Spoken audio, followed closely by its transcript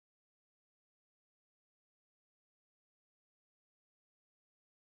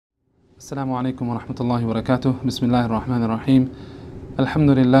السلام عليكم ورحمة الله وبركاته. بسم الله الرحمن الرحيم. الحمد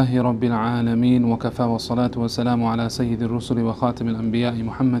لله رب العالمين وكفى والصلاة والسلام على سيد الرسل وخاتم الأنبياء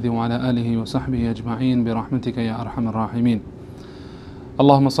محمد وعلى آله وصحبه أجمعين برحمتك يا أرحم الراحمين.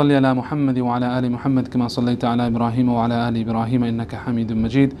 اللهم صل على محمد وعلى آل محمد كما صليت على إبراهيم وعلى آل إبراهيم إنك حميد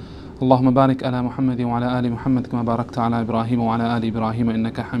مجيد. اللهم بارك على محمد وعلى آل محمد كما باركت على إبراهيم وعلى آل إبراهيم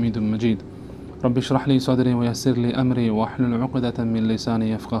إنك حميد مجيد. رب اشرح لي صدري ويسر لي أمري واحلل عقدة من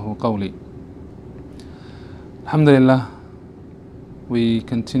لساني يفقه قولي. Alhamdulillah, we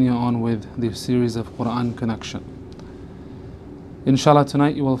continue on with the series of Quran connection. Inshallah,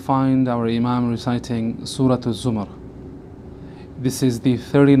 tonight you will find our Imam reciting Surah Al-Zumar. This is the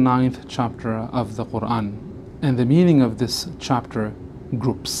 39th chapter of the Quran, and the meaning of this chapter,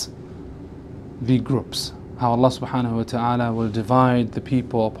 groups. The groups. How Allah subhanahu wa ta'ala will divide the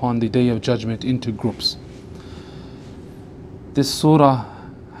people upon the Day of Judgment into groups. This surah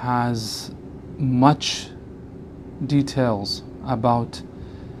has much details about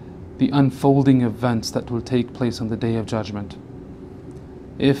the unfolding events that will take place on the Day of Judgment.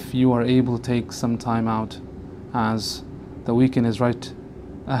 If you are able to take some time out, as the weekend is right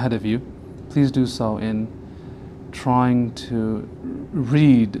ahead of you, please do so in trying to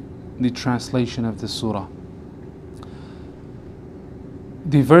read the translation of this surah.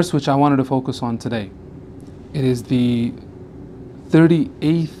 The verse which I wanted to focus on today, it is the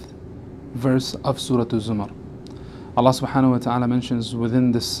 38th verse of Surah Al-Zumar. Allah subhanahu wa ta'ala mentions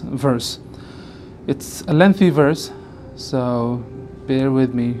within this verse, it's a lengthy verse, so bear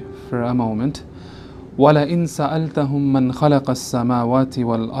with me for a moment. وَلَئِن سَأَلْتَهُم مَّنْ خَلَقَ السَّمَاوَاتِ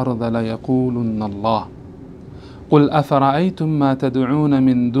وَالْأَرْضَ لَيَقُولُنَّ اللَّهُ قُلْ أَفَرَأَيْتُم مَّا تَدْعُونَ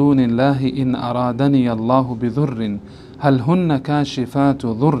مِن دُونِ اللَّهِ إِنْ أَرَادَنِيَ اللَّهُ بِضُرٍّ هل هن كاشفات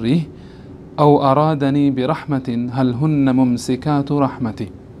ضره أو أرادني برحمة هل هن ممسكات رحمته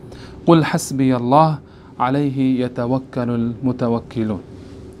قل حسبي الله عليه يتوكل المتوكلون.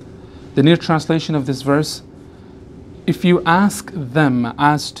 The near translation of this verse: if you ask them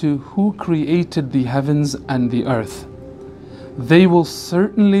as to who created the heavens and the earth, they will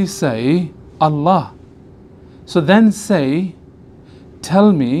certainly say, Allah. So then say,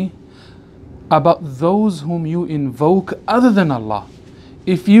 tell me about those whom you invoke other than Allah.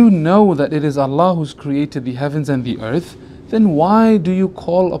 If you know that it is Allah who's created the heavens and the earth, then why do you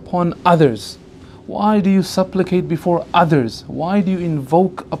call upon others? Why do you supplicate before others? Why do you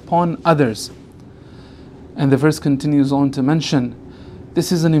invoke upon others? And the verse continues on to mention,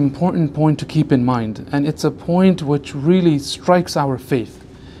 this is an important point to keep in mind, and it's a point which really strikes our faith.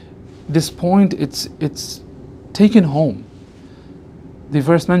 This point, it's taken home. The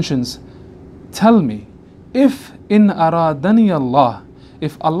verse mentions, tell me, if in aradani Allah,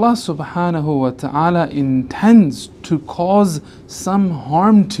 if Allah subhanahu wa ta'ala intends to cause some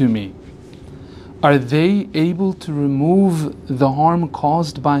harm to me, are they able to remove the harm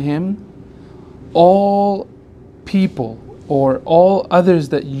caused by Him? All people or all others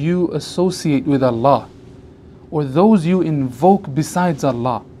that you associate with Allah, or those you invoke besides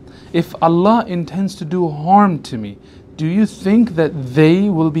Allah, if Allah intends to do harm to me, do you think that they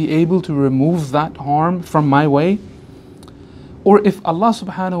will be able to remove that harm from my way? Or if Allah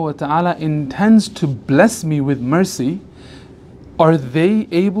subhanahu wa ta'ala intends to bless me with mercy, are they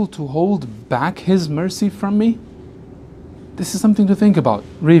able to hold back His mercy from me? This is something to think about,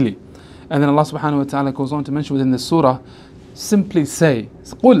 really. And then Allah subhanahu wa ta'ala goes on to mention within this surah, simply say,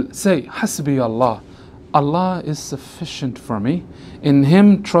 قُلْ, say, حَسْبِيَ Allah. Allah is sufficient for me. In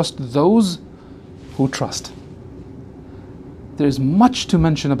Him trust those who trust. There is much to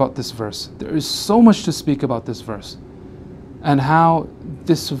mention about this verse. There is so much to speak about this verse, and how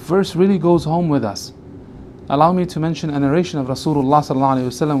this verse really goes home with us. Allow me to mention a narration of Rasulullah sallallahu alaihi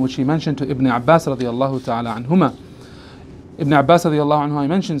wasallam, which he mentioned to Ibn Abbas radiyallahu ta'ala anhuma. Ibn Abbas radiyallahu anhu, he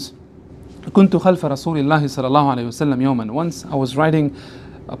mentions, كنت خلف رسول الله صلى الله عليه وسلم يوما. Once I was riding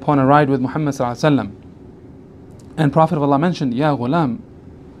upon a ride with Muhammad sallallahu alaihi wasallam, and Prophet of Allah mentioned, Ya ghulam,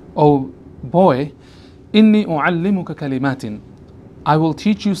 O boy, inni u'allimuka kalimatin, I will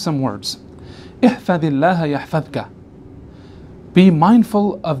teach you some words. احفظ الله يحفظك. Be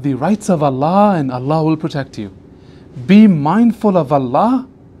mindful of the rights of Allah and Allah will protect you. Be mindful of Allah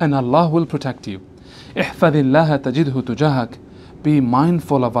and Allah will protect you. احفظ الله تجده تجاهك. Be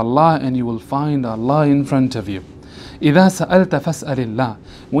mindful of Allah and you will find Allah in front of you. إذا سألت فاسأل الله.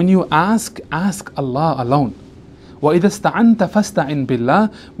 When you ask Allah alone. وإذا استعنت فاستعن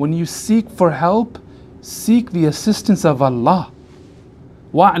بالله. When you seek for help, seek the assistance of Allah.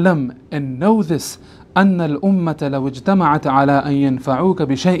 وَاعْلَمْ, and know this, أن الأمة لو اجتمعت على أن ينفعوك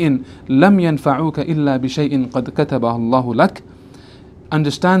بشيء لم ينفعوك إلا بشيء قد كتبه الله لك.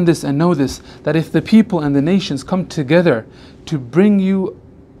 understand this and know this, that if the people and the nations come together to bring you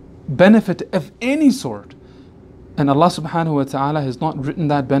benefit of any sort, and Allah subhanahu wa ta'ala has not written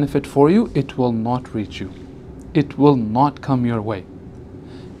that benefit for you, it will not reach you. It will not come your way.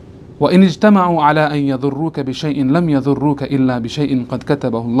 وَإِنِ اجْتَمَعُوا عَلَىٰ أَن يَضُرُّوكَ بِشَيْءٍ لَمْ يَضُرُّوكَ إِلَّا بِشَيْءٍ قَدْ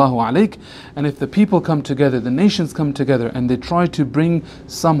كَتَبَهُ اللَّهُ عَلَيْكَ. And if the people come together, the nations come together, and they try to bring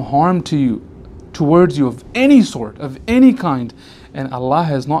some harm to you, towards you of any sort, of any kind, and Allah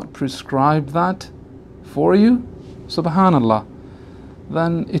has not prescribed that for you, subhanallah,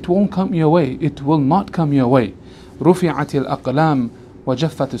 then it won't come your way. It will not come your way. رُفِعَتِ الْأَقْلَامِ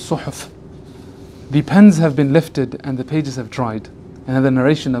وَجَفَّتِ الصُّحُفِ. The pens have been lifted and the pages have dried. Another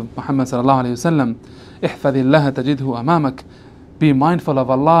narration of Muhammad sallallahu alayhi wa sallam, احفظ الله تجده أمامك. Be mindful of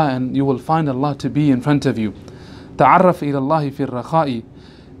Allah and you will find Allah to be in front of you. تعرف إلى الله في الرخاء.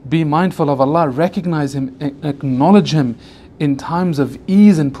 Be mindful of Allah, recognize Him, acknowledge Him in times of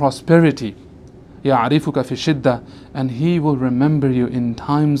ease and prosperity. يعرفك في الشدة. And He will remember you in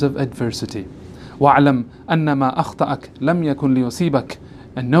times of adversity. وَاعْلَمْ أَنَّ مَا أَخْطَأَكَ لَمْ يَكُنْ لِيُصِيبَكَ.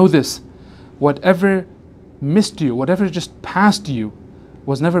 And know this, whatever missed you, whatever just passed you,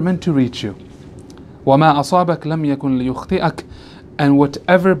 was never meant to reach you. وَمَا أَصَابَكَ لَمْ يَكُنْ لِيُخْطِئَكَ. And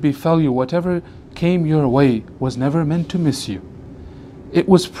whatever befell you, whatever came your way, was never meant to miss you. It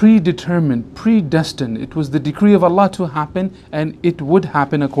was predetermined, predestined. It was the decree of Allah to happen, and it would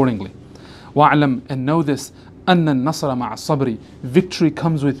happen accordingly. وَاعْلَمْ. And know this, أَنَّ النَّصْرَ مَعَ الصَّبْرِ. Victory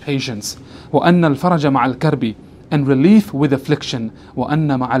comes with patience. وَأَنَّ الْفَرَجَ مَعَ الْكَرْبِ. And relief with affliction. وَأَنَّ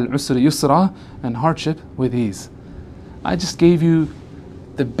مَعَ الْعُسْرِ يُسْرًا. And hardship with ease. I just gave you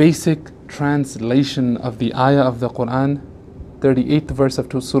the basic translation of the ayah of the Quran, 38th verse of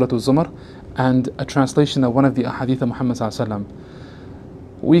Surah Al-Zumar, and a translation of one of the ahadith of Muhammad sallallahu alaihi wasallam.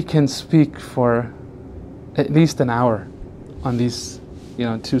 We can speak for at least an hour on these,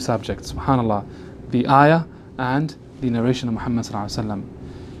 two subjects. SubhanAllah, the ayah and the narration of Muhammad sallallahu alaihi wasallam.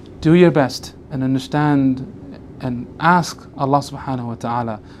 Do your best and understand and ask Allah subhanahu wa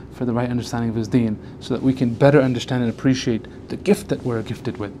ta'ala for the right understanding of His deen, so that we can better understand and appreciate the gift that we're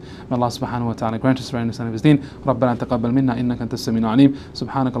gifted with. May Allah subhanahu wa ta'ala grant us the right understanding of His deen. رَبَّنَا تَقَبَّلْ مِنَّا إِنَّكَ أَنْتَ السَّمِيعُ الْعَلِيمُ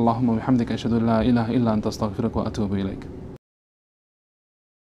سُبْحَانَكَ اللَّهُمَّ وَبِحَمْدِكَ أَشْهَدُ أَن لَا إِلَهَ إِلَّا أَنْتَ أَسْتَغْفِرُكَ وَأَتُوبُ إِلَيْكَ.